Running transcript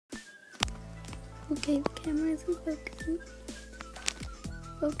Okay, the camera isn't focusing.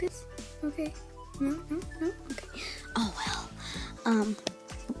 Focus? Okay. No, okay. Oh well.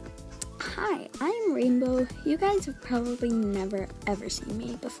 Hi, I'm Rainbow. You guys have probably never ever seen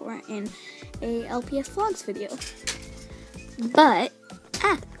me before in a LPS Vlogs video. But,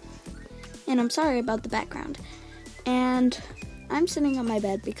 and I'm sorry about the background. And I'm sitting on my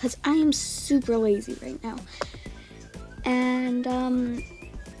bed because I am super lazy right now. And,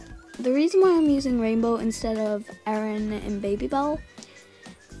 the reason why I'm using Rainbow instead of Aaron and Babybel,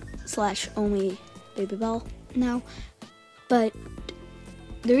 / only Babybel now, but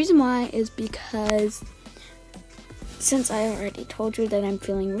the reason why is because since I already told you that I'm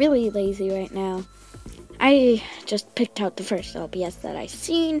feeling really lazy right now, I just picked out the first LPS that I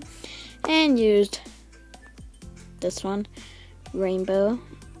seen and used this one, Rainbow.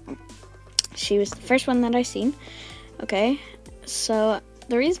 She was the first one that I seen. Okay, so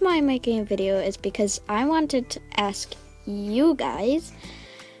the reason why I'm making a video is because I wanted to ask you guys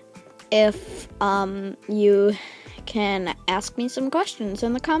if you can ask me some questions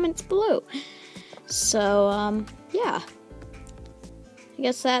in the comments below. So yeah, I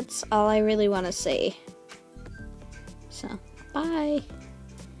guess that's all I really want to say. So bye.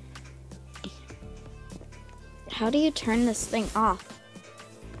 How do you turn this thing off?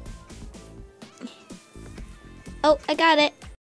 Oh, I got it.